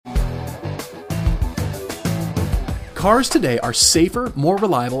Cars today are safer, more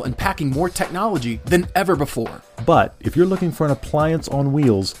reliable, and packing more technology than ever before. But if you're looking for an appliance on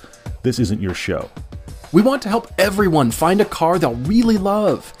wheels, this isn't your show. We want to help everyone find a car they'll really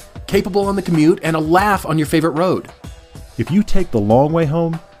love, capable on the commute and a laugh on your favorite road. If you take the long way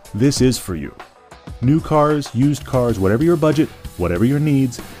home, this is for you. New cars, used cars, whatever your budget, whatever your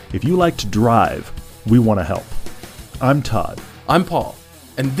needs, if you like to drive, we want to help. I'm Todd. I'm Paul,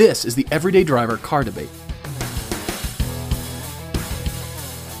 and this is the Everyday Driver Car Debate.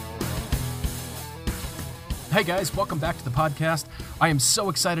 Hey guys, welcome back to the podcast. I am so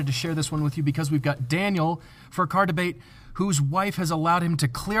excited to share this one with you because we've got Daniel for a car debate whose wife has allowed him to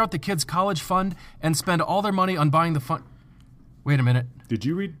clear out the kids' college fund and spend all their money on buying the fun. Wait a minute. Did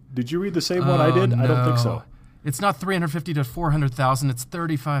you read the same one I did? No. I don't think so. It's not 350 to 400,000. It's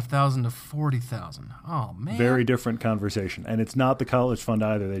 35,000 to 40,000. Oh man. Very different conversation, and it's not the college fund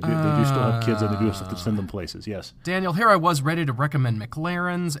either. They do still have kids, and they do have to send them places. Yes. Daniel, here I was ready to recommend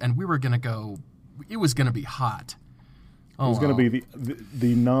McLarens, and we were going to go. It was going to be hot. It was going to be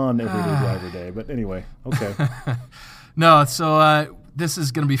the non-everyday driver day, but anyway, okay. No, so this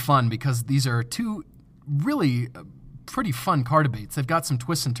is going to be fun because these are two really pretty fun car debates. They've got some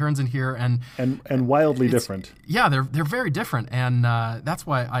twists and turns in here, and wildly different. Yeah, they're very different, and that's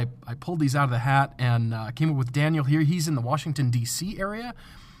why I pulled these out of the hat and came up with Daniel here. He's in the Washington, D.C. area,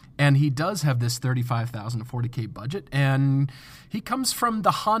 and he does have this $35,000 to $40K budget, and he comes from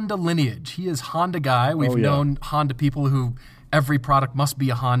the Honda lineage. He is Honda guy. We've known Honda people who every product must be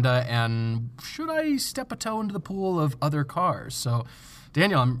a Honda, and should I step a toe into the pool of other cars? So,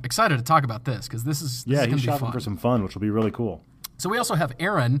 Daniel, I'm excited to talk about this because this is going to be fun. He's shopping for some fun, which will be really cool. So we also have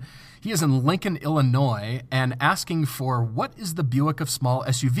Aaron. He is in Lincoln, Illinois, and asking for what is the Buick of small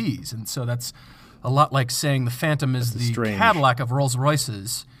SUVs? And so that's a lot like saying the Phantom is the Cadillac of Rolls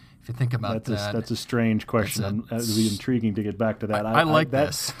Royces. If you think about that. That's a strange question. It would be intriguing to get back to that. I like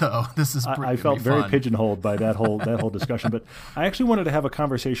this, though. This is pretty I felt very fun. pigeonholed by that whole discussion. But I actually wanted to have a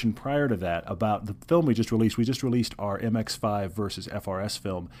conversation prior to that about the film we just released. We just released our MX-5 versus FRS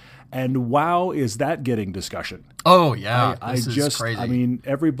film. And wow, is that getting discussion. Oh, yeah. This is crazy. I mean,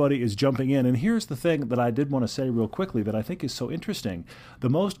 everybody is jumping in. And here's the thing that I did want to say real quickly that I think is so interesting. The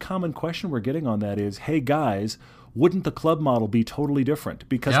most common question we're getting on that is, hey, guys, wouldn't the club model be totally different?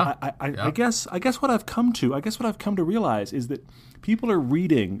 Because I guess what I've come to realize is that people are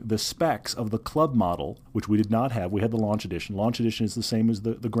reading the specs of the club model, which we did not have. We had the launch edition. Launch edition is the same as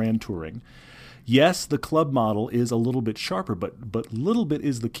the Grand Touring. Yes, the club model is a little bit sharper, but little bit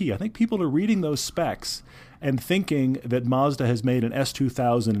is the key. I think people are reading those specs and thinking that Mazda has made an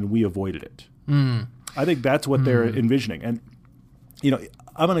S2000 and we avoided it. I think that's what they're envisioning. And you know,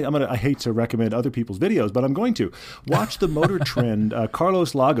 I hate to recommend other people's videos, but I'm going to watch the Motor Trend.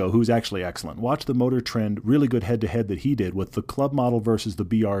 Carlos Lago, who's actually excellent. Watch the Motor Trend, really good head-to-head that he did with the club model versus the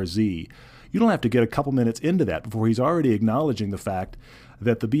BRZ. You don't have to get a couple minutes into that before he's already acknowledging the fact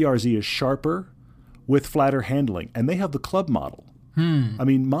that the BRZ is sharper with flatter handling, and they have the club model. I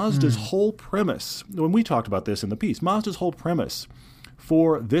mean, Mazda's whole premise, when we talked about this in the piece, Mazda's whole premise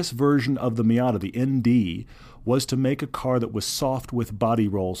for this version of the Miata, the ND, was to make a car that was soft with body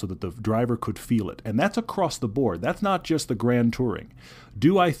roll so that the driver could feel it. And that's across the board. That's not just the Grand Touring.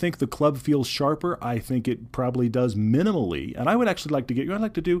 Do I think the club feels sharper? I think it probably does minimally. And I would actually like to get you, I'd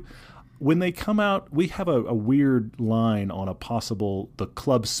like to do, when they come out, we have a weird line on the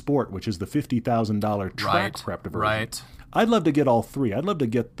Club Sport, which is the $50,000 track prepped version. Right. I'd love to get all three. I'd love to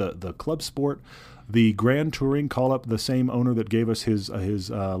get the Club Sport, the Grand Touring, call up the same owner that gave us his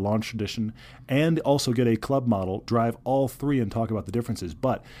launch edition, and also get a club model, drive all three and talk about the differences.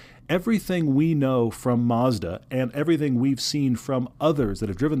 But everything we know from Mazda and everything we've seen from others that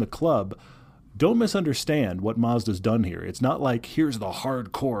have driven the club, don't misunderstand what Mazda's done here. It's not like here's the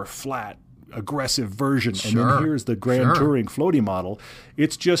hardcore, flat, aggressive version, and then here's the Grand Touring floaty model.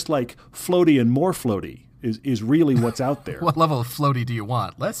 It's just like floaty and more floaty. Is really what's out there. What level of floaty do you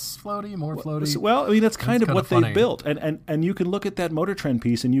want? Less floaty, more floaty? Well, I mean, that's kind of what they've built. And you can look at that Motor Trend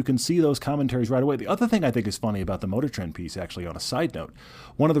piece and you can see those commentaries right away. The other thing I think is funny about the Motor Trend piece, actually, on a side note,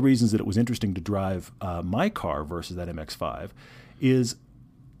 one of the reasons that it was interesting to drive my car versus that MX-5 is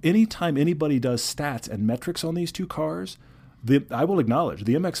anytime anybody does stats and metrics on these two cars, I will acknowledge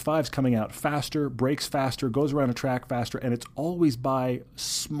the MX-5 is coming out faster, brakes faster, goes around a track faster, and it's always by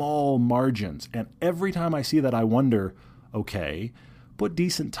small margins. And every time I see that, I wonder, okay, put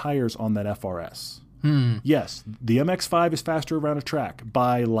decent tires on that FRS. Yes, the MX-5 is faster around a track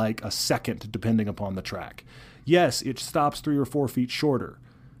by like a second, depending upon the track. Yes, it stops 3 or 4 feet shorter.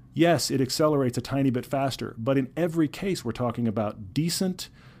 Yes, it accelerates a tiny bit faster. But in every case, we're talking about decent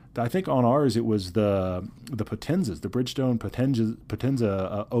I think on ours it was the Potenzas, the Bridgestone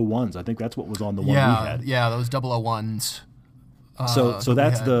Potenza 01s. I think that's what was on the one we had. Yeah, those 001s. So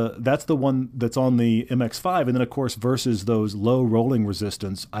that's the one that's on the MX-5, and then of course versus those low rolling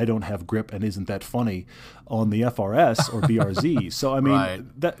resistance, I don't have grip and isn't that funny on the FRS or BRZ. So I mean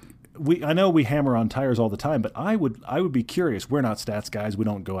I know we hammer on tires all the time, but I would be curious. We're not stats guys. We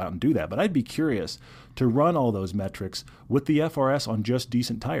don't go out and do that. But I'd be curious to run all those metrics with the FRS on just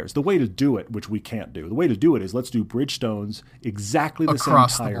decent tires. The way to do it, which we can't do, the way to do it is let's do Bridgestones exactly the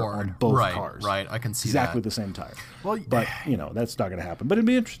across same tire on both cars. Right, I can see exactly that. the same tire. Well, but that's not going to happen. But it'd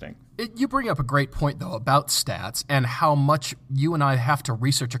be interesting. You bring up a great point though about stats and how much you and I have to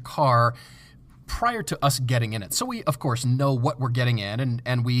research a car prior to us getting in it. So we, of course, know what we're getting in,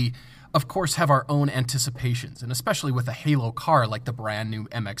 and we, of course, have our own anticipations. And especially with a halo car like the brand new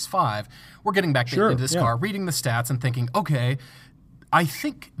MX-5, we're getting back into this car, reading the stats and thinking, okay, I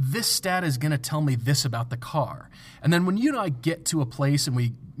think this stat is going to tell me this about the car. And then when you and I get to a place and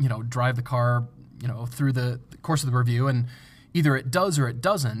we, drive the car, through the course of the review, and either it does or it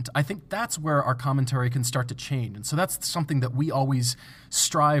doesn't, I think that's where our commentary can start to change. And so that's something that we always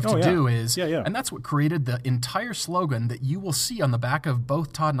strive to do is, and that's what created the entire slogan that you will see on the back of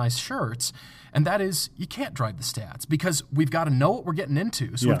both Todd and I's shirts, and that is you can't drive the stats because we've got to know what we're getting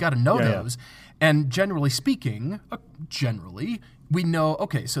into. So we've got to know those. And generally speaking, we know,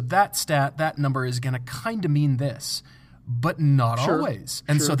 okay, so that stat, that number is going to kind of mean this, but not always.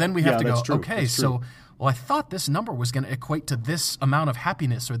 And so then we have to go, okay, so well, I thought this number was going to equate to this amount of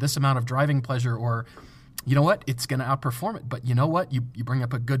happiness or this amount of driving pleasure, or you know what, it's going to outperform it. But you know what, you bring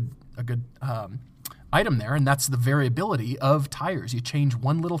up a good item there, and that's the variability of tires. You change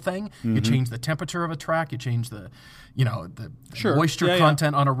one little thing, you change the temperature of a track, you change the moisture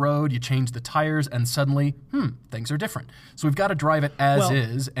content on a road, you change the tires, and suddenly, things are different. So we've got to drive it as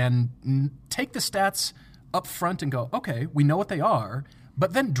is and take the stats up front and go, okay, we know what they are,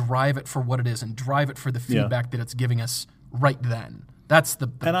 but then drive it for what it is and drive it for the feedback that it's giving us right then. That's the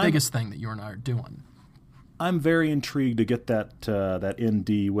biggest thing that you and I are doing. I'm very intrigued to get that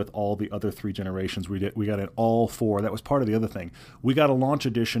ND with all the other three generations. We got it all four. That was part of the other thing. We got a launch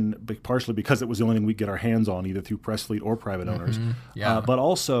edition partially because it was the only thing we could get our hands on, either through press fleet or private owners. But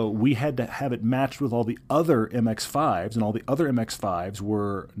also we had to have it matched with all the other MX-5s, and all the other MX-5s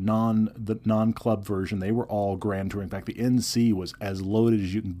were the non-club version. They were all Grand Touring. In fact, the NC was as loaded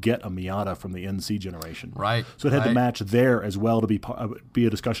as you can get a Miata from the NC generation. Right. So it had to match there as well to be a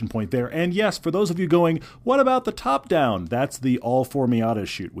discussion point there. And yes, for those of you going, what about the top down? That's the all four Miata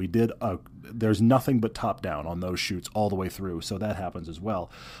shoot. We did there's nothing but top down on those shoots all the way through, so that happens as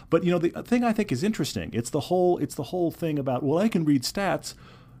well. But the thing I think is interesting, it's the whole thing about, well, I can read stats.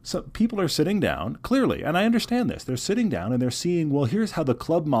 So people are sitting down, clearly, and I understand this. They're sitting down and they're seeing, well, here's how the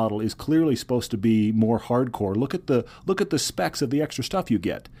club model is clearly supposed to be more hardcore. Look at the specs of the extra stuff you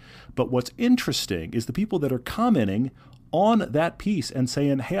get. But what's interesting is the people that are commenting on that piece and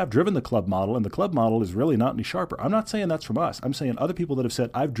saying, hey, I've driven the club model, and the club model is really not any sharper. I'm not saying that's from us. I'm saying other people that have said,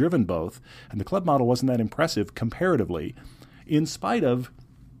 I've driven both, and the club model wasn't that impressive comparatively, in spite of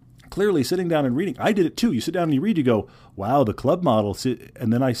clearly sitting down and reading. I did it too. You sit down and you read, you go, wow, the club model,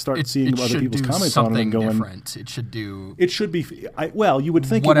 and then I start seeing other people's comments on it and going, different. It should be, you would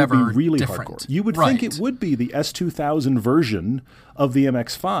think it would be really different. Hardcore. You would think it would be the S2000 version of the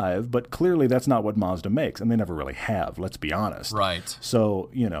MX-5, but clearly that's not what Mazda makes, and they never really have, let's be honest. Right. So,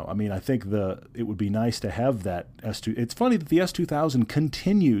 I think it would be nice to have that S2. It's funny that the S2000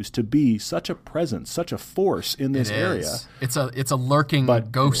 continues to be such a presence, such a force in this area. It's a lurking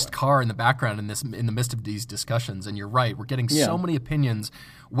ghost car in the background in the midst of these discussions, and you're right. We're getting so many opinions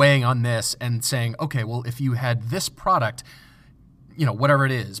weighing on this and saying, okay, well, if you had this product, whatever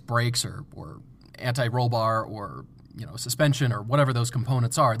it is, brakes or anti-roll bar or suspension or whatever those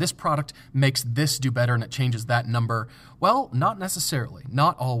components are, this product makes this do better and it changes that number. Well, not necessarily,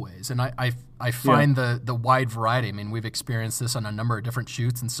 not always. And I find the wide variety. I mean, we've experienced this on a number of different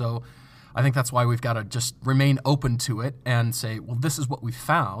shoots, and so I think that's why we've got to just remain open to it and say, well, this is what we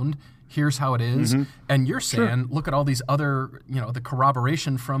found. Here's how it is. And you're saying, look at all these other, the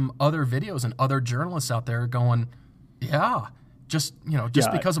corroboration from other videos and other journalists out there going, just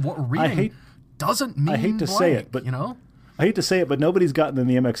because of what we're reading doesn't mean I hate to blank, say it, but I hate to say it, but nobody's gotten in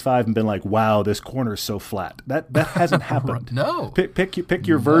the MX-5 and been like, wow, this corner is so flat. That hasn't happened. No. Pick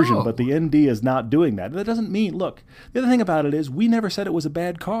your version, but the ND is not doing that. That doesn't mean, look, the other thing about it is we never said it was a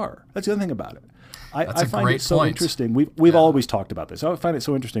bad car. That's the other thing about it. I find it so interesting. We've always talked about this. I find it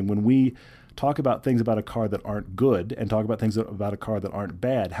so interesting when we talk about things about a car that aren't good and talk about things about a car that aren't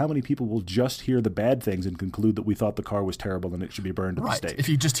bad, how many people will just hear the bad things and conclude that we thought the car was terrible and it should be burned at the stake? If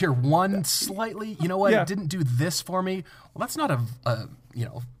you just hear one slightly, you know what, it didn't do this for me. Well, that's not a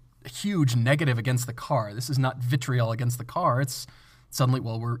huge negative against the car. This is not vitriol against the car. It's suddenly,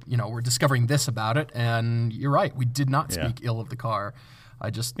 well, we're discovering this about it, and you're right. We did not speak ill of the car.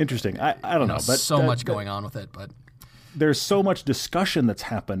 Interesting. I don't know, but so much going on with it, but there's so much discussion that's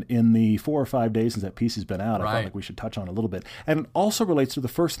happened in the 4 or 5 days since that piece has been out. I felt like we should touch on a little bit. And it also relates to the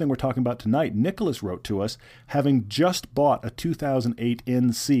first thing we're talking about tonight. Nicholas wrote to us, having just bought a 2008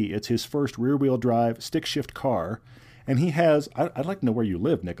 NC. It's his first rear-wheel drive stick-shift car. And he has, I'd like to know where you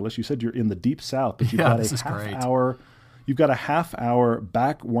live, Nicholas. You said you're in the deep south, but you've got a half-hour. You've got a half-hour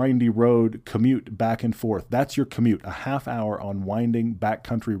back windy road commute back and forth. That's your commute. A half hour on winding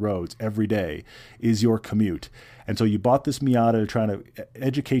backcountry roads every day is your commute. And so you bought this Miata to try to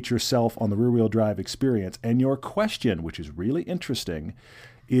educate yourself on the rear-wheel drive experience. And your question, which is really interesting,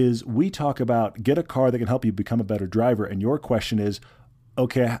 is we talk about get a car that can help you become a better driver. And your question is,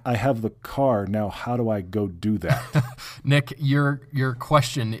 okay, I have the car. Now, how do I go do that? Nick, your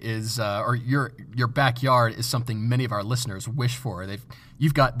question is, or your backyard is something many of our listeners wish for.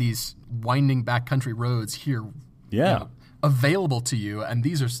 You've got these winding backcountry roads here, available to you, and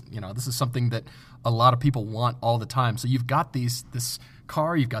these are, this is something that a lot of people want all the time. So you've got this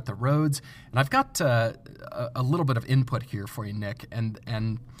car, you've got the roads, and I've got a little bit of input here for you, Nick.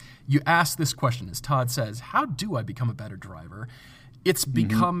 And you asked this question, as Todd says, how do I become a better driver? It's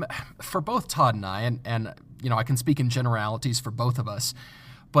become, for both Todd and I, and I can speak in generalities for both of us,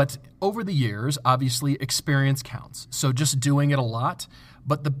 but over the years, obviously, experience counts. So just doing it a lot.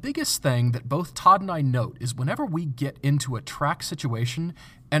 But the biggest thing that both Todd and I note is whenever we get into a track situation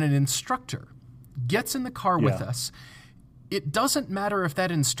and an instructor gets in the car with us, it doesn't matter if that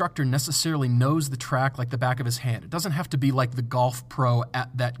instructor necessarily knows the track like the back of his hand. It doesn't have to be like the golf pro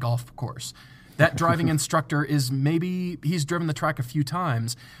at that golf course. That driving instructor he's driven the track a few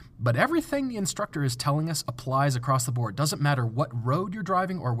times, but everything the instructor is telling us applies across the board. Doesn't matter what road you're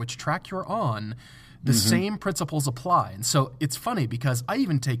driving or which track you're on, the same principles apply. And so it's funny because I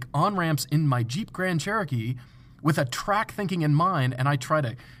even take on-ramps in my Jeep Grand Cherokee with a track thinking in mind, and I try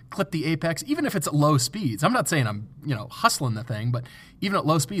to clip the apex, even if it's at low speeds. I'm not saying I'm, hustling the thing, but even at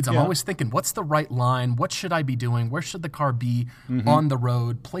low speeds, I'm always thinking, what's the right line? What should I be doing? Where should the car be on the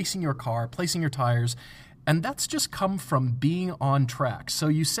road? Placing your car, placing your tires. And that's just come from being on track. So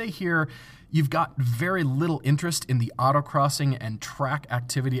you say here, you've got very little interest in the autocrossing and track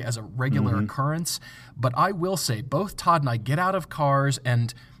activity as a regular occurrence. But I will say, both Todd and I get out of cars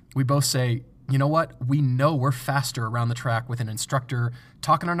and we both say, you know what? We know we're faster around the track with an instructor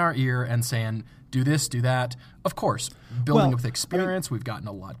talking in our ear and saying, do this, do that. Of course, building with experience, we've gotten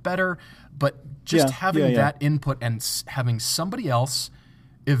a lot better. But just having that input and having somebody else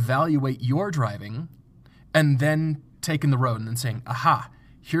evaluate your driving and then taking the road and then saying, aha,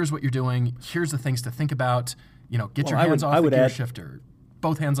 here's what you're doing. Here's the things to think about. Get your hands off the gear shifter,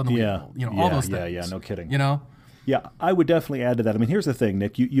 both hands on the wheel. All those things. Yeah, no kidding. Yeah, I would definitely add to that. I mean, here's the thing,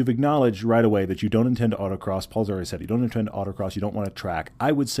 Nick. You've acknowledged right away that you don't intend to autocross. Paul's already said you don't intend to autocross. You don't want to track.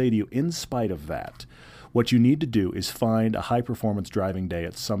 I would say to you, in spite of that, what you need to do is find a high-performance driving day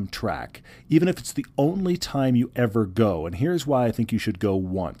at some track, even if it's the only time you ever go. And here's why I think you should go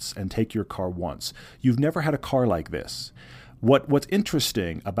once and take your car once. You've never had a car like this. What's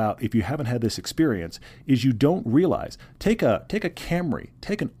interesting about if you haven't had this experience is you don't realize. Take a Camry,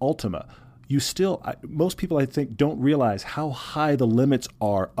 take an Altima. Most people, I think, don't realize how high the limits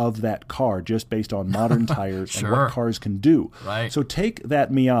are of that car just based on modern tires and what cars can do. Right. So take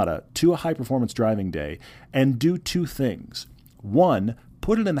that Miata to a high-performance driving day and do two things. One,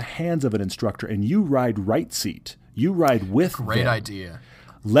 put it in the hands of an instructor and you ride right seat. You ride with them. Great idea.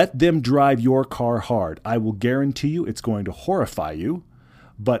 Let them drive your car hard. I will guarantee you it's going to horrify you,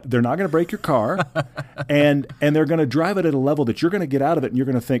 but they're not going to break your car, and they're going to drive it at a level that you're going to get out of it and you're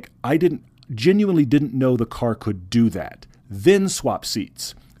going to think, I genuinely didn't know the car could do that. Then swap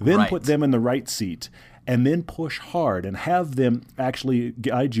seats. Then put them in the right seat and then push hard and have them actually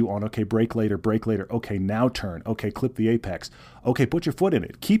guide you on, okay, brake later, okay, now turn, okay, clip the apex, okay, put your foot in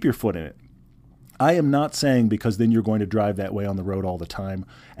it, keep your foot in it. I am not saying because then you're going to drive that way on the road all the time,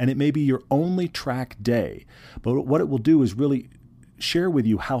 and it may be your only track day, but what it will do is really share with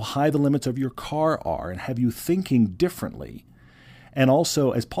you how high the limits of your car are and have you thinking differently. And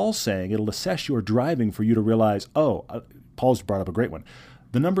also, as Paul's saying, it'll assess your driving for you to realize, Paul's brought up a great one,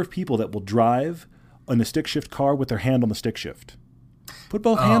 the number of people that will drive in a stick shift car with their hand on the stick shift. Put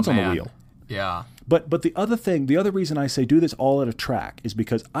both hands on the wheel. Yeah. But the other reason I say do this all at a track is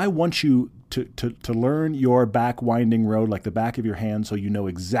because I want you to learn your back winding road like the back of your hand, so you know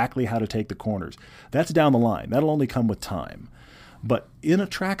exactly how to take the corners. That's down the line. That'll only come with time. But in a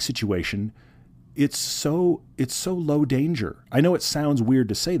track situation, it's so low danger. I know it sounds weird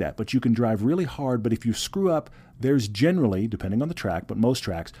to say that, but you can drive really hard. But if you screw up, there's generally, depending on the track, but most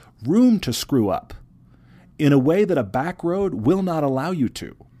tracks, room to screw up in a way that a back road will not allow you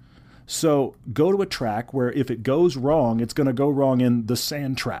to. So go to a track where if it goes wrong, it's going to go wrong in the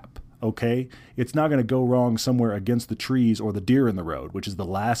sand trap, okay? It's not going to go wrong somewhere against the trees or the deer in the road, which is the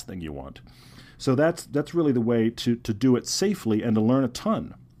last thing you want. So that's really the way to do it safely and to learn a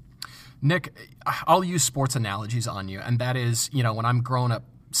ton. Nick, I'll use sports analogies on you, and that is, when I'm growing up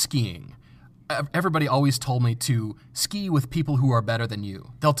skiing, everybody always told me to ski with people who are better than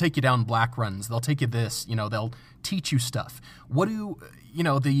you. They'll take you down black runs. They'll take you this. They'll teach you stuff. What do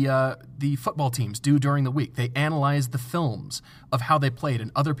the football teams do during the week? They analyze the films of how they played,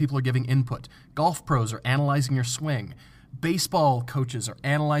 and other people are giving input. Golf pros are analyzing your swing. Baseball coaches are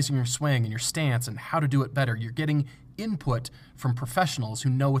analyzing your swing and your stance and how to do it better. You're getting input from professionals who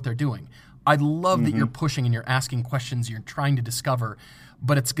know what they're doing. I love that you're pushing and you're asking questions, you're trying to discover,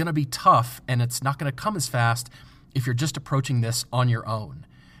 but it's going to be tough and it's not going to come as fast if you're just approaching this on your own.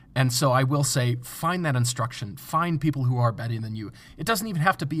 And so I will say, find that instruction. Find people who are better than you. It doesn't even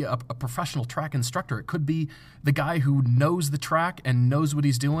have to be a professional track instructor. It could be the guy who knows the track and knows what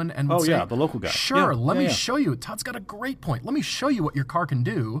he's doing. And would say, the local guy. Sure, let me show you. Todd's got a great point. Let me show you what your car can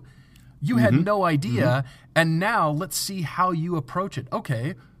do. You had no idea, and now let's see how you approach it.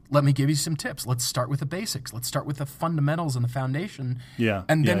 Okay, let me give you some tips. Let's start with the basics. Let's start with the fundamentals and the foundation. Yeah.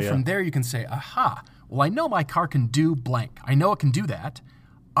 And then from there you can say, aha, well, I know my car can do blank. I know it can do that.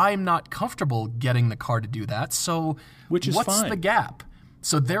 I'm not comfortable getting the car to do that, so what's the gap?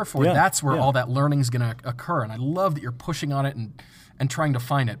 So therefore, that's where all that learning is going to occur. And I love that you're pushing on it and trying to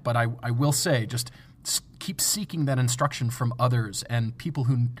find it. But I will say, just keep seeking that instruction from others and people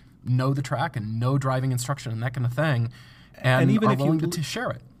who know the track and know driving instruction and that kind of thing, and even are willing to share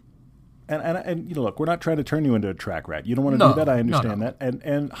it. And look, we're not trying to turn you into a track rat. You don't want to do that. I understand that.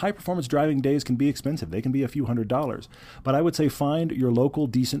 And high performance driving days can be expensive. They can be a few $100s. But I would say find your local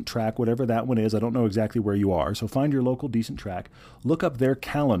decent track, whatever that one is. I don't know exactly where you are. So find your local decent track, look up their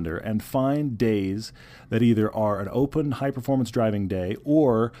calendar, and find days that either are an open high performance driving day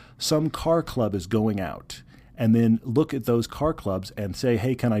or some car club is going out. And then look at those car clubs and say,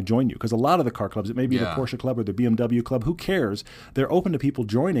 hey, can I join you? Because a lot of the car clubs, it may be the Porsche club or the BMW club, who cares? They're open to people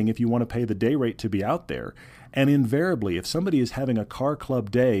joining if you want to pay the day rate to be out there. And invariably, if somebody is having a car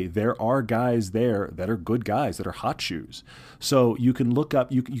club day, there are guys there that are good guys, that are hot shoes. So you can look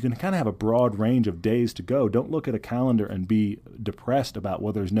up, you can kind of have a broad range of days to go. Don't look at a calendar and be depressed about,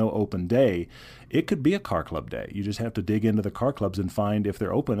 well, there's no open day. It could be a car club day. You just have to dig into the car clubs and find if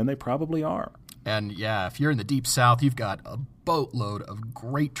they're open, and they probably are. And if you're in the Deep South, you've got a boatload of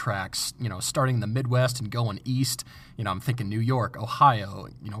great tracks, starting in the Midwest and going east. I'm thinking New York, Ohio,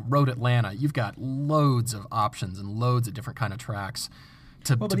 Road Atlanta. You've got loads of options and loads of different kind of tracks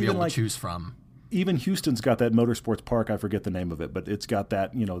to be able to choose from. Even Houston's got that motorsports park. I forget the name of it, but it's got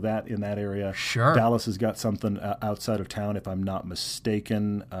that, that in that area. Sure. Dallas has got something outside of town, if I'm not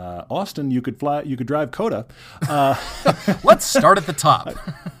mistaken. Austin, you could drive COTA. Let's start at the top.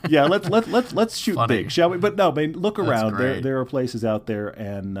 Let's shoot big, shall we? But no, look around. There are places out there,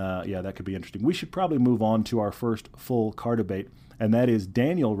 and that could be interesting. We should probably move on to our first full car debate, and that is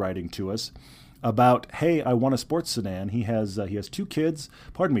Daniel writing to us about, hey, I want a sports sedan. He has 3 kids.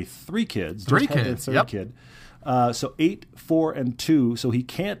 Three kids. Just had their third kid. So 8, 4, and 2. So he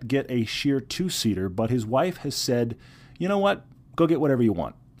can't get a sheer 2-seater, but his wife has said, you know what? Go get whatever you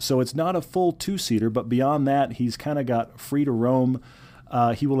want. So it's not a full 2-seater, but beyond that, he's kind of got free to roam.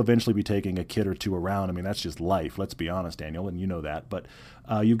 He will eventually be taking a kid or two around. I mean, that's just life. Let's be honest, Daniel, and you know that. But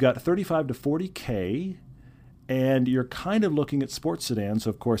you've got 35 to 40K. And you're kind of looking at sports sedans. So,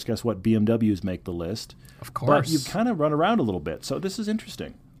 of course, guess what? BMWs make the list. Of course. But you've kind of run around a little bit. So this is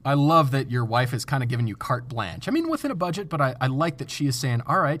interesting. I love that your wife has kind of given you carte blanche. I mean, within a budget, but I like that she is saying,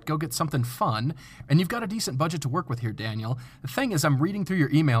 all right, go get something fun. And you've got a decent budget to work with here, Daniel. The thing is, I'm reading through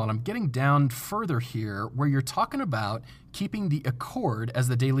your email, and I'm getting down further here where you're talking about keeping the Accord as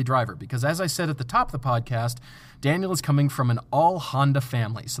the daily driver. Because as I said at the top of the podcast, Daniel is coming from an all-Honda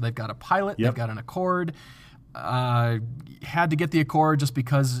family. So they've got a Pilot, they've got an Accord. Had to get the Accord just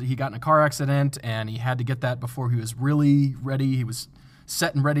because he got in a car accident, and he had to get that before he was really ready. He was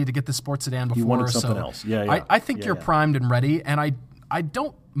set and ready to get the sports sedan before. He wanted something else. I think you're primed and ready, and I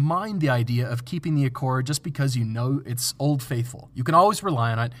don't mind the idea of keeping the Accord just because you know it's Old Faithful. You can always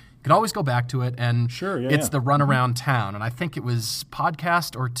rely on it. You can always go back to it, and it's the run around town. And I think it was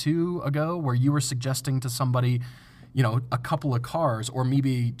podcast or two ago where you were suggesting to somebody, a couple of cars or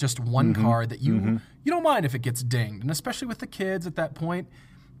maybe just one car that you don't mind if it gets dinged. And especially with the kids at that point,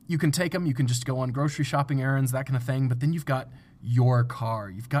 you can take them, you can just go on grocery shopping errands, that kind of thing. But then you've got your car.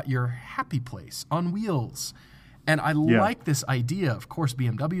 You've got your happy place on wheels. And I like this idea. Of course,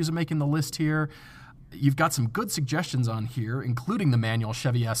 BMWs are making the list here. You've got some good suggestions on here, including the manual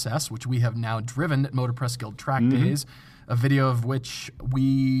Chevy SS, which we have now driven at Motor Press Guild Track Days, a video of which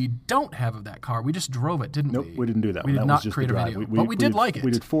we don't have of that car. We just drove it, didn't we? Nope, we didn't do that. We did not create a video, but we did like it.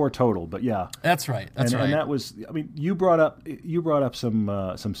 We did 4 total, but yeah. That's right. And that was, you brought up some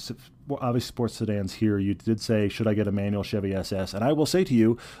obvious sports sedans here. You did say, should I get a manual Chevy SS? And I will say to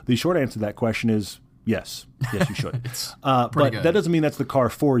you, the short answer to that question is, yes, you should. But good. That doesn't mean that's the car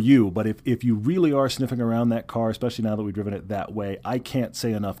for you. But if you really are sniffing around that car, especially now that we've driven it that way, I can't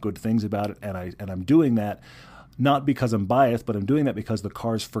say enough good things about it, and I'm doing that not because I'm biased, but I'm doing that because the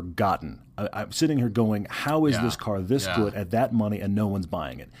car's forgotten. I'm sitting here going, how is this car this good at that money and no one's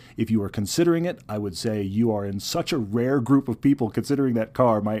buying it? If you are considering it, I would say you are in such a rare group of people considering that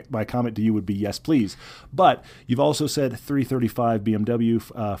car. My comment to you would be yes, please. But you've also said 335 BMW,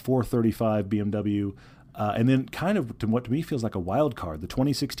 435 BMW, and then kind of to what to me feels like a wild card. The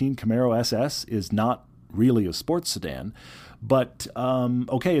 2016 Camaro SS is not really a sports sedan. But,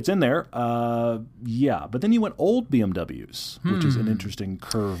 okay, it's in there. But then you went old BMWs, which is an interesting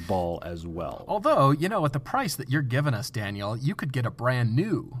curveball as well. Although, at the price that you're giving us, Daniel, you could get a brand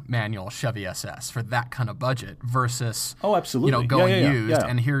new manual Chevy SS for that kind of budget versus, absolutely. Going used. Yeah.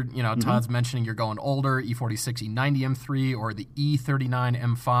 And here, Todd's mentioning you're going older, E46, E90 M3, or the E39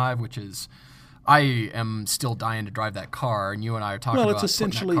 M5, which is... I am still dying to drive that car, and you and I are talking about putting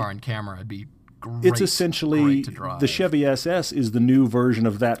that car on camera. It'd be it's essentially the Chevy SS is the new version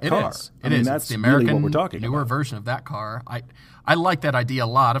of that car. It is. That's the American really what we're talking newer about. version of that car. I like that idea a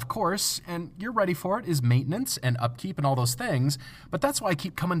lot, of course, and you're ready for it, is maintenance and upkeep and all those things. But that's why I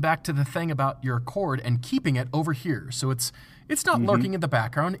keep coming back to the thing about your Accord and keeping it over here. So it's not lurking in the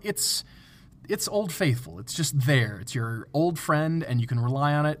background. It's Old Faithful. It's just there. It's your old friend, and you can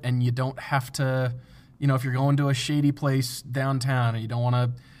rely on it, and you don't have to, if you're going to a shady place downtown and you don't want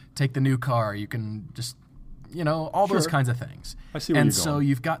to take the new car, you can just, all those kinds of things. I see where you're going. And so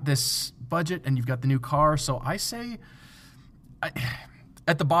you've got this budget and you've got the new car. So I say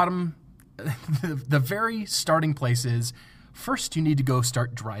at the bottom, the very starting place is first you need to go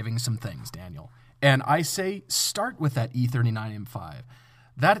start driving some things, Daniel. And I say start with that E39 M5.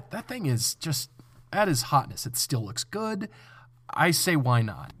 That thing is just, that is hotness. It still looks good. I say why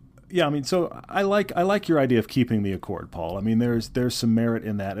not? Yeah, so I like your idea of keeping the Accord, Paul. There's some merit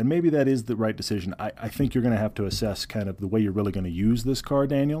in that, and maybe that is the right decision. I think you're going to have to assess kind of the way you're really going to use this car,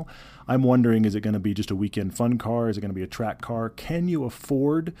 Daniel. I'm wondering, is it going to be just a weekend fun car? Is it going to be a track car? Can you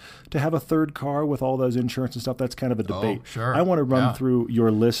afford to have a third car with all those insurance and stuff? That's kind of a debate. Oh, sure. I want to run through your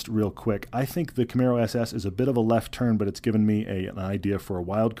list real quick. I think the Camaro SS is a bit of a left turn, but it's given me an idea for a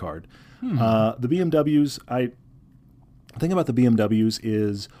wild card. The BMWs, the thing about the BMWs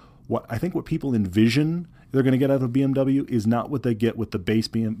is what people envision they're going to get out of a BMW is not what they get with the base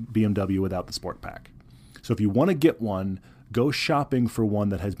BMW without the Sport Pack. So if you want to get one, go shopping for one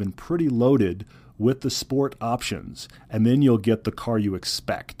that has been pretty loaded with the sport options, and then you'll get the car you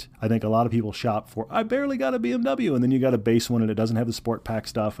expect. I think a lot of people shop for, I barely got a BMW, and then you got a base one and it doesn't have the Sport Pack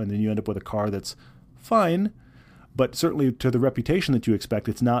stuff, and then you end up with a car that's fine, but certainly to the reputation that you expect,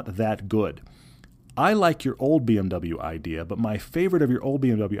 it's not that good. I like your old BMW idea, but my favorite of your old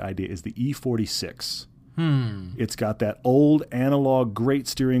BMW idea is the E46. It's got that old analog great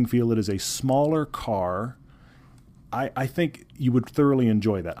steering feel. It is a smaller car. I think you would thoroughly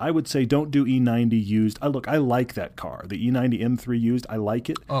enjoy that. I would say don't do E90 used. I like that car. The E90 M3 used, I like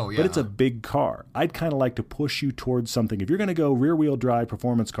it. Oh, yeah. But it's a big car. I'd kind of like to push you towards something. If you're going to go rear-wheel drive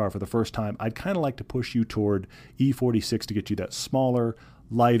performance car for the first time, I'd kind of like to push you toward E46 to get you that smaller,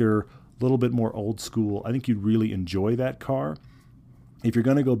 lighter, little bit more old school. I think you'd really enjoy that car. If you're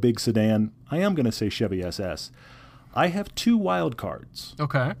going to go big sedan, I am going to say Chevy SS. I have 2 wild cards.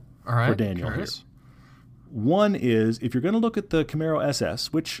 Okay. All right. For Daniel here. One is, if you're going to look at the Camaro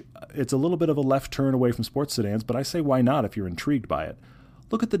SS, which it's a little bit of a left turn away from sports sedans, but I say why not if you're intrigued by it.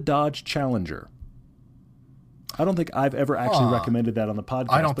 Look at the Dodge Challenger. I don't think I've ever actually recommended that on the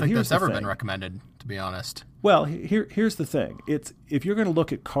podcast. I don't think that's ever been recommended, to be honest. Well, here's the thing. It's if you're going to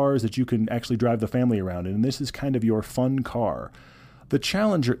look at cars that you can actually drive the family around in, and this is kind of your fun car, the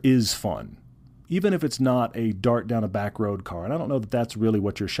Challenger is fun. even if it's not a dart down a back road car, and I don't know that that's really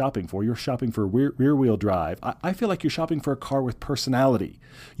what you're shopping for. You're shopping for rear-wheel drive. I feel like you're shopping for a car with personality.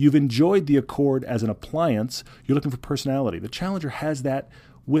 You've enjoyed the Accord as an appliance. You're looking for personality. The Challenger has that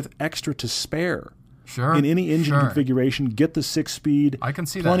with extra to spare. Sure. In any engine configuration, get the 6-speed. I can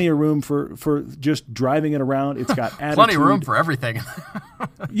see plenty of room for just driving it around. It's got attitude. Plenty of room for everything.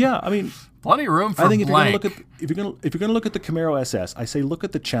 Yeah, I mean, plenty of room for I think if blank. you're going to look at the Camaro SS, I say look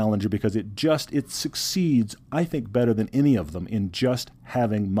at the Challenger because it succeeds, I think, better than any of them in just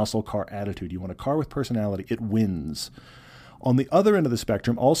having muscle car attitude. You want a car with personality, it wins. On the other end of the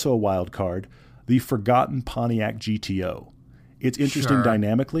spectrum, also a wild card, the forgotten Pontiac GTO. It's interesting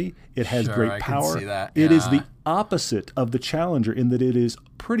dynamically. It has great power. I can see that. It is the opposite of the Challenger in that it is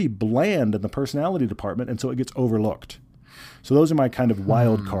pretty bland in the personality department, and so it gets overlooked. So those are my kind of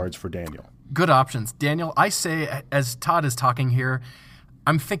wild cards for Daniel. Good options. Daniel, I say, as Todd is talking here,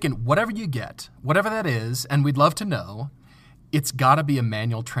 I'm thinking whatever you get, whatever that is, and we'd love to know, it's got to be a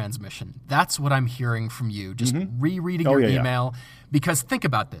manual transmission. That's what I'm hearing from you, just rereading your email. Because think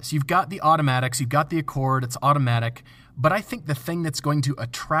about this. You've got the automatics, you've got the Accord, it's automatic. But I think the thing that's going to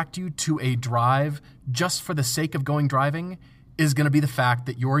attract you to a drive just for the sake of going driving is going to be the fact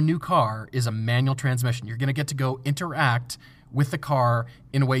that your new car is a manual transmission. You're going to get to go interact with the car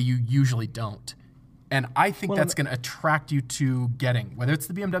in a way you usually don't. And I think that's going to attract you to getting, whether it's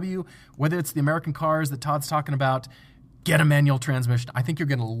the BMW, whether it's the American cars that Todd's talking about, get a manual transmission. I think you're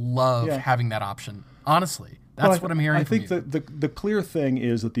going to love having that option. Honestly, that's what I'm hearing from you. I think the clear thing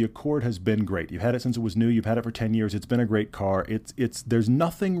is that the Accord has been great. You've had it since it was new. You've had it for 10 years. It's been a great car. There's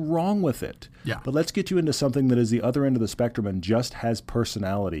nothing wrong with it. Yeah. But let's get you into something that is the other end of the spectrum and just has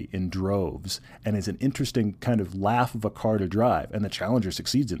personality in droves and is an interesting kind of laugh of a car to drive. And the Challenger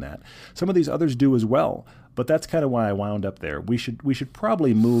succeeds in that. Some of these others do as well. But that's kind of why I wound up there. We should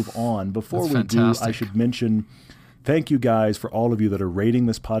probably move on. Before we do, I should mention Thank you guys for all of you that are rating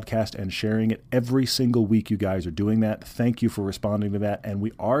this podcast and sharing it. Every single week you guys are doing that. Thank you for responding to that. And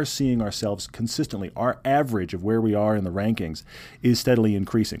we are seeing ourselves consistently. Our average of where we are in the rankings is steadily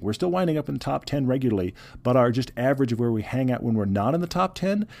increasing. We're still winding up in the top 10 regularly, but our just average of where we hang out when we're not in the top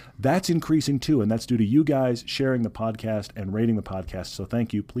 10, that's increasing too. And that's due to you guys sharing the podcast and rating the podcast. So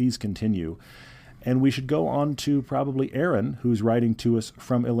thank you. Please continue. And we should go on to probably Aaron, who's writing to us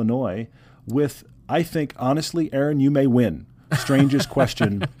from Illinois with, I think, honestly, Aaron, you may win. Strangest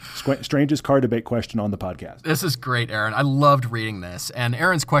question, strangest car debate question on the podcast. This is great, Aaron. I loved reading this. And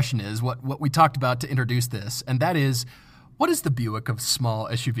Aaron's question is what we talked about to introduce this, and that is, what is the Buick of small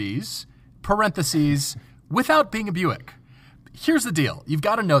SUVs? Parentheses, without being a Buick. Here's the deal. You've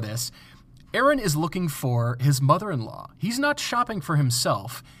got to know this. Aaron is looking for his mother-in-law. He's not shopping for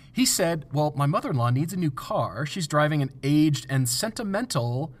himself. He said, well, my mother-in-law needs a new car. She's driving an aged and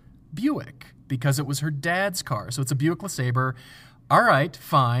sentimental Buick because it was her dad's car. So it's a Buick LeSabre. All right,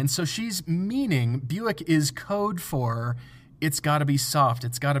 fine. So she's meaning Buick is code for it's got to be soft.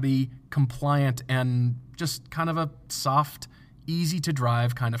 It's got to be compliant and just kind of a soft, easy to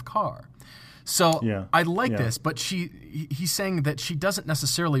drive kind of car. So I like this, but he's saying that she doesn't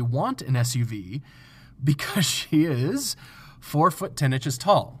necessarily want an SUV because she is 4 foot 10 inches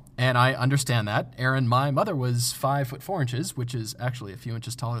tall. And I understand that. Aaron, my mother was 5 foot 4 inches, which is actually a few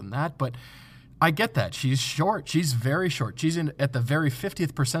inches taller than that. But I get that. She's short. She's very short. She's at the very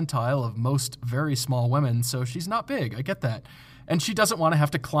 50th percentile of most very small women. So she's not big. I get that. And she doesn't want to have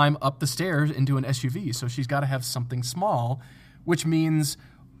to climb up the stairs into an SUV. So she's got to have something small, which means,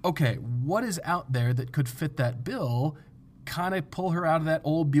 okay, what is out there that could fit that bill? Kind of pull her out of that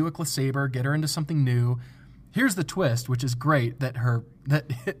old Buick LeSabre, get her into something new. Here's the twist, which is great, that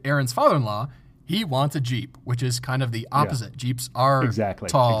Aaron's father-in-law, he wants a Jeep, which is kind of the opposite. Yeah. Jeeps are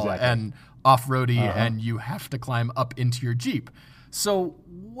tall and off-roady, and you have to climb up into your Jeep. So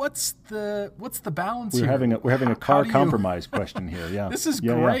what's the balance here? We're having a car compromise question here. Yeah, this is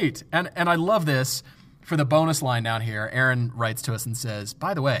great, and I love this. For the bonus line down here, Aaron writes to us and says,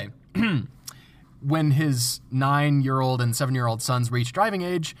 by the way, when his 9-year-old and 7-year-old sons reach driving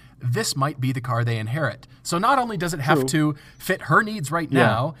age, this might be the car they inherit. So not only does it have to fit her needs right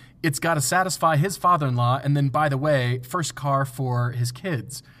now, it's got to satisfy his father-in-law, and then, by the way, first car for his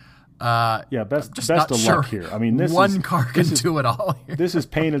kids. Best of luck here. I mean, one car can do it all here. This has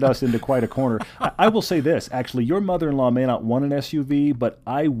painted us into quite a corner. I will say this, actually, your mother-in-law may not want an SUV, but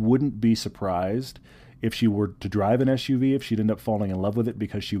I wouldn't be surprised if she were to drive an SUV, if she'd end up falling in love with it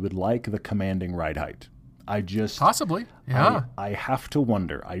because she would like the commanding ride height. Possibly, yeah. I have to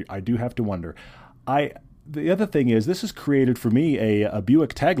wonder. I do have to wonder. The other thing is, this has created for me a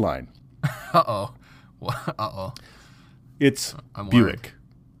Buick tagline. Uh-oh. It's Buick.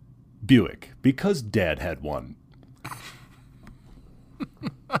 Buick, because Dad had one.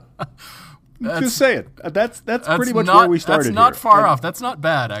 Just say it. That's pretty much where we started. That's not here. far off. That's not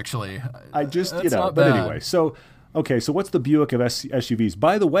bad, actually. I just, but anyway, so what's the Buick of SUVs?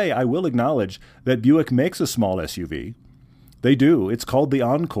 By the way, I will acknowledge that Buick makes a small SUV. They do. It's called the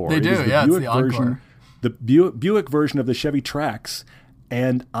Encore. They do, yeah, it's the Encore. The Buick version of the Chevy Trax,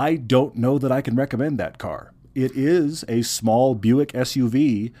 and I don't know that I can recommend that car. It is a small Buick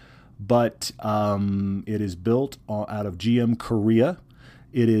SUV, but it is built out of GM Korea.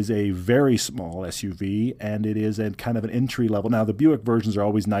 It is a very small SUV, and it is a kind of an entry level. Now, the Buick versions are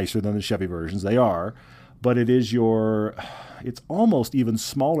always nicer than the Chevy versions. They are. But it is it's almost even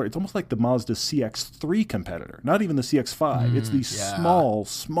smaller. It's almost like the Mazda CX-3 competitor. Not even the CX-5. It's the small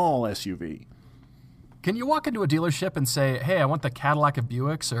SUV. Can you walk into a dealership and say, hey, I want the Cadillac of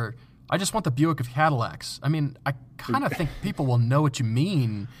Buicks, or I just want the Buick of Cadillacs? I mean, I kind of think people will know what you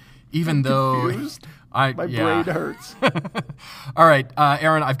mean, even though... Confused. My brain hurts. All right,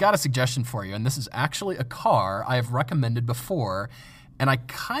 Aaron, I've got a suggestion for you, and this is actually a car I have recommended before, and I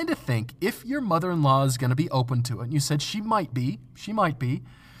kind of think if your mother-in-law is going to be open to it, and you said she might be,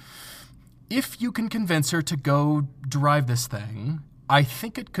 if you can convince her to go drive this thing, I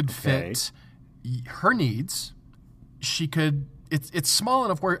think it could fit her needs. She could, it's small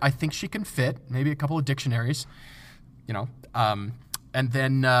enough where I think she can fit maybe a couple of dictionaries, and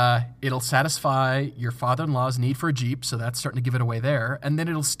then it'll satisfy your father-in-law's need for a Jeep, so that's starting to give it away there. And then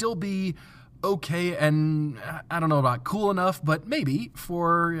it'll still be okay and, I don't know about cool enough, but maybe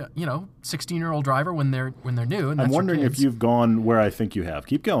for, 16-year-old driver when they're new. And I'm wondering if you've gone where I think you have.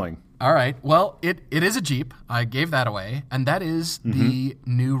 Keep going. All right. Well, it is a Jeep. I gave that away. And that is the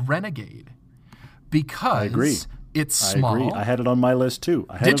new Renegade. Because I agree. It's small. I agree. I had it on my list, too.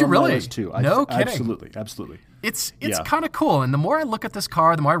 Did you really? My list, too. No kidding. Absolutely. It's kind of cool. And the more I look at this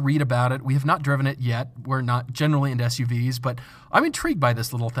car, the more I read about it. We have not driven it yet. We're not generally into SUVs, but I'm intrigued by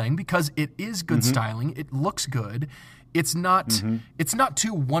this little thing because it is good styling. It looks good. It's not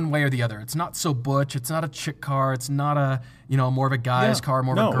too one way or the other. It's not so butch. It's not a chick car. It's not a, more of a guy's car,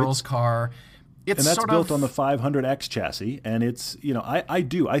 more of a girl's car. And that's built on the 500X chassis, and it's I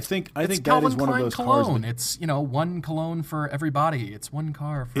think that is one of those cologne. cars. It's one cologne for everybody. It's one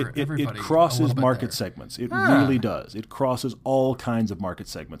car for everybody. It crosses market segments. It really does. It crosses all kinds of market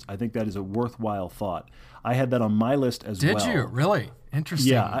segments. I think that is a worthwhile thought. I had that on my list as well. Did you really?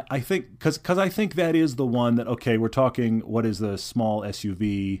 Interesting. Yeah, I think because I think that is the one that we're talking. What is the small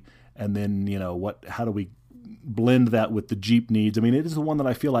SUV, and then how do we blend that with the Jeep needs? I mean, it is the one that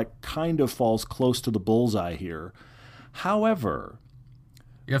I feel like kind of falls close to the bullseye here. However,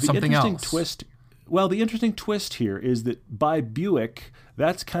 you have something else. The interesting twist here is that by Buick,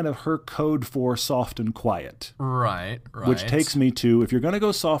 that's kind of her code for soft and quiet. Right. Which takes me to, if you're going to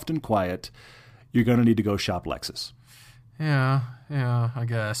go soft and quiet, you're going to need to go shop Lexus. Yeah, I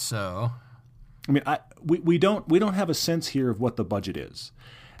guess so. I mean, we don't have a sense here of what the budget is.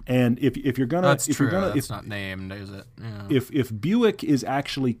 And if you're gonna, that's if true. You're gonna, that's not named, is it? Yeah. If Buick is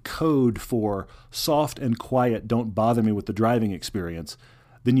actually code for soft and quiet, don't bother me with the driving experience,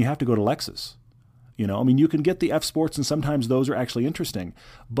 then you have to go to Lexus. You can get the F Sports, and sometimes those are actually interesting.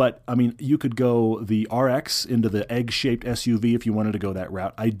 But you could go the RX into the egg-shaped SUV if you wanted to go that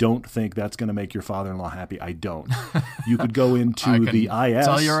route. I don't think that's going to make your father-in-law happy. I don't. You could go into the IS.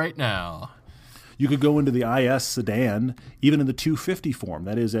 Tell you right now. You could go into the IS sedan, even in the 250 form.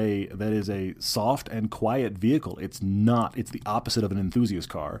 That is a soft and quiet vehicle. It's the opposite of an enthusiast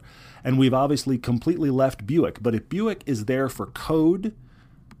car. And we've obviously completely left Buick. But if Buick is there for code,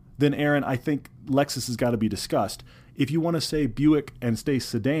 then Aaron, I think Lexus has got to be discussed. If you want to say Buick and stay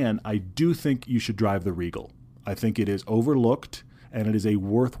sedan, I do think you should drive the Regal. I think it is overlooked, and it is a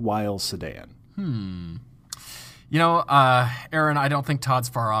worthwhile sedan. Aaron, I don't think Todd's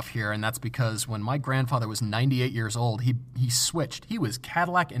far off here, and that's because when my grandfather was 98 years old, he switched. He was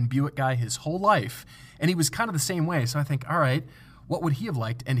Cadillac and Buick guy his whole life, and he was kind of the same way. So I think, all right, what would he have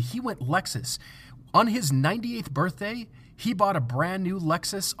liked? And he went Lexus. On his 98th birthday, he bought a brand new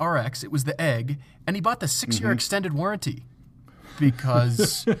Lexus RX. It was the egg, and he bought the 6-year extended warranty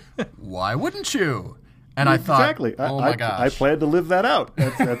because why wouldn't you? And I thought, exactly. Oh my gosh, I plan to live that out.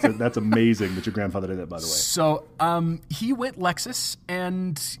 That's amazing that your grandfather did that, by the way. So he went Lexus,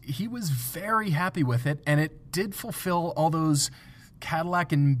 and he was very happy with it, and it did fulfill all those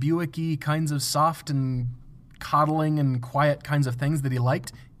Cadillac and Buick-y kinds of soft and coddling and quiet kinds of things that he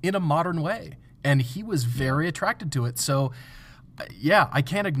liked in a modern way. And he was very attracted to it. So, I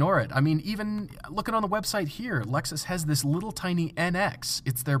can't ignore it. I mean, even looking on the website here, Lexus has this little tiny NX.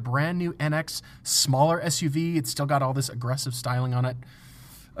 It's their brand new NX, smaller SUV. It's still got all this aggressive styling on it.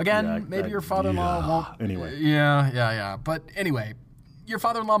 Again, maybe your father-in-law won't. Anyway. Yeah. But anyway, your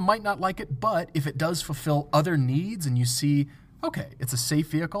father-in-law might not like it, but if it does fulfill other needs and you see, okay, it's a safe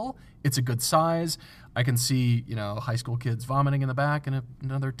vehicle, it's a good size, I can see, high school kids vomiting in the back in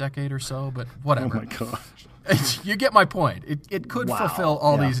another decade or so, but whatever. Oh my gosh. You get my point. It could fulfill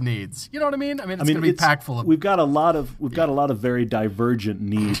all these needs. You know what I mean? I mean, it's going to be packed full of. We've got a lot of very divergent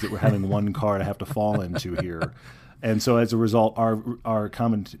needs that we're having one car to have to fall into here, and so as a result, our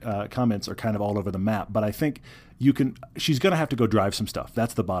comments are kind of all over the map. But I think she's going to have to go drive some stuff.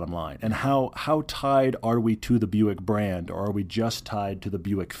 That's the bottom line. And how tied are we to the Buick brand, or are we just tied to the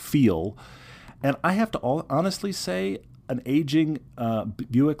Buick feel? And I have to honestly say, an aging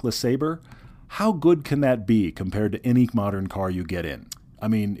Buick LeSabre, how good can that be compared to any modern car you get in? I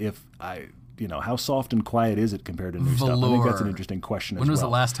mean, how soft and quiet is it compared to new stuff? I think that's an interesting question as well. When was the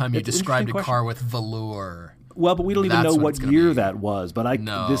last time you described a car with velour? Well, but we don't even know what year that was. But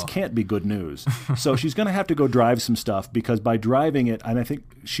this can't be good news. So she's going to have to go drive some stuff, because by driving it, and I think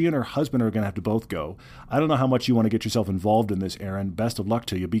she and her husband are going to have to both go. I don't know how much you want to get yourself involved in this, Aaron. Best of luck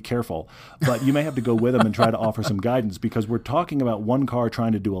to you. Be careful. But you may have to go with them and try to offer some guidance, because we're talking about one car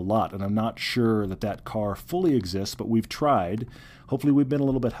trying to do a lot, and I'm not sure that car fully exists, but we've tried. Hopefully we've been a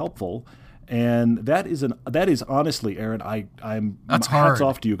little bit helpful. And that is honestly, Aaron, hats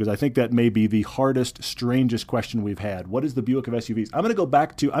off to you, because I think that may be the hardest, strangest question we've had. What is the Buick of SUVs? I'm going to go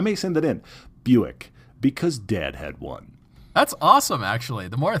back to, I may send that in, Buick, because Dad had one. That's awesome, actually.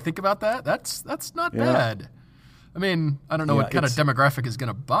 The more I think about that, that's not bad. I mean, I don't know what kind of demographic is going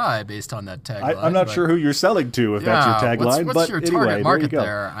to buy based on that tagline. I'm not sure who you're selling to if that's your tagline. What's your target market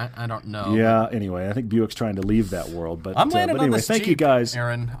there? I don't know. Yeah, anyway, I think Buick's trying to leave that world. But I'm landing on this thank Jeep, you guys.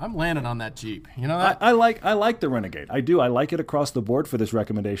 Aaron. I'm landing on that Jeep. You know that? I like the Renegade. I do. I like it across the board for this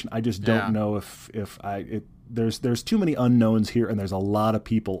recommendation. I just don't know if there's too many unknowns here, and there's a lot of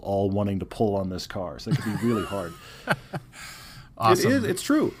people all wanting to pull on this car, so it could be really hard. Awesome. It is. It's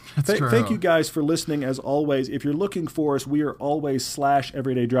true. True. Thank you guys for listening. As always, if you're looking for us, we are always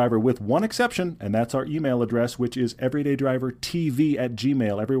 /everydaydriver with one exception, and that's our email address, which is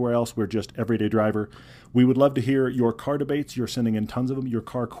everydaydrivertv@gmail. Everywhere else, we're just Everyday Driver. We would love to hear your car debates. You're sending in tons of them. Your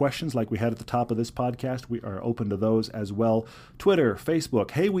car questions, like we had at the top of this podcast, we are open to those as well. Twitter,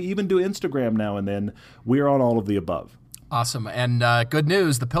 Facebook. Hey, we even do Instagram now and then. We are on all of the above. Awesome. And good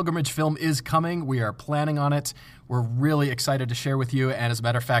news, the Pilgrimage film is coming. We are planning on it. We're really excited to share with you. And as a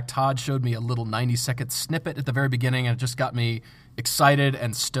matter of fact, Todd showed me a little 90-second snippet at the very beginning, and it just got me excited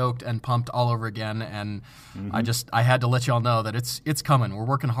and stoked and pumped all over again. And I had to let you all know that it's coming. We're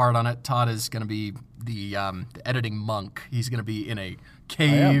working hard on it. Todd is going to be the editing monk. He's going to be in a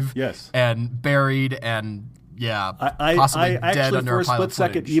cave and buried and possibly I dead actually, under for a a pile split of footage.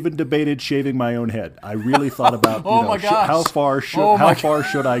 second, even debated shaving my own head. I really thought about how far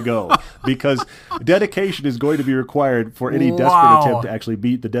should I go? Because dedication is going to be required for any desperate attempt to actually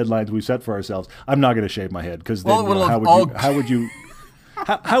beat the deadlines we set for ourselves. I'm not going to shave my head, because then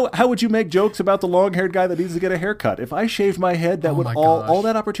how would you make jokes about the long-haired guy that needs to get a haircut? If I shaved my head, that would all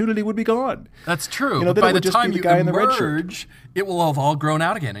that opportunity would be gone. That's true. But by the time you emerge, it will have all grown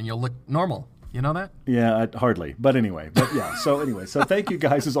out again, and you'll look normal. You know that? Yeah, hardly. But anyway. So thank you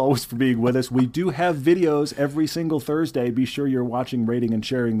guys as always for being with us. We do have videos every single Thursday. Be sure you're watching, rating, and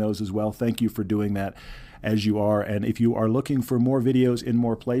sharing those as well. Thank you for doing that as you are. And if you are looking for more videos in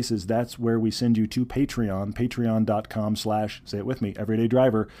more places, that's where we send you to Patreon, patreon.com/say it with me, Everyday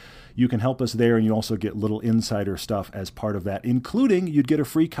Driver. You can help us there, and you also get little insider stuff as part of that, including you'd get a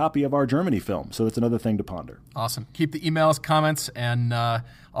free copy of our Germany film. So that's another thing to ponder. Awesome. Keep the emails, comments, and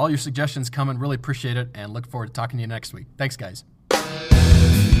all your suggestions coming. Really appreciate it, and look forward to talking to you next week. Thanks, guys.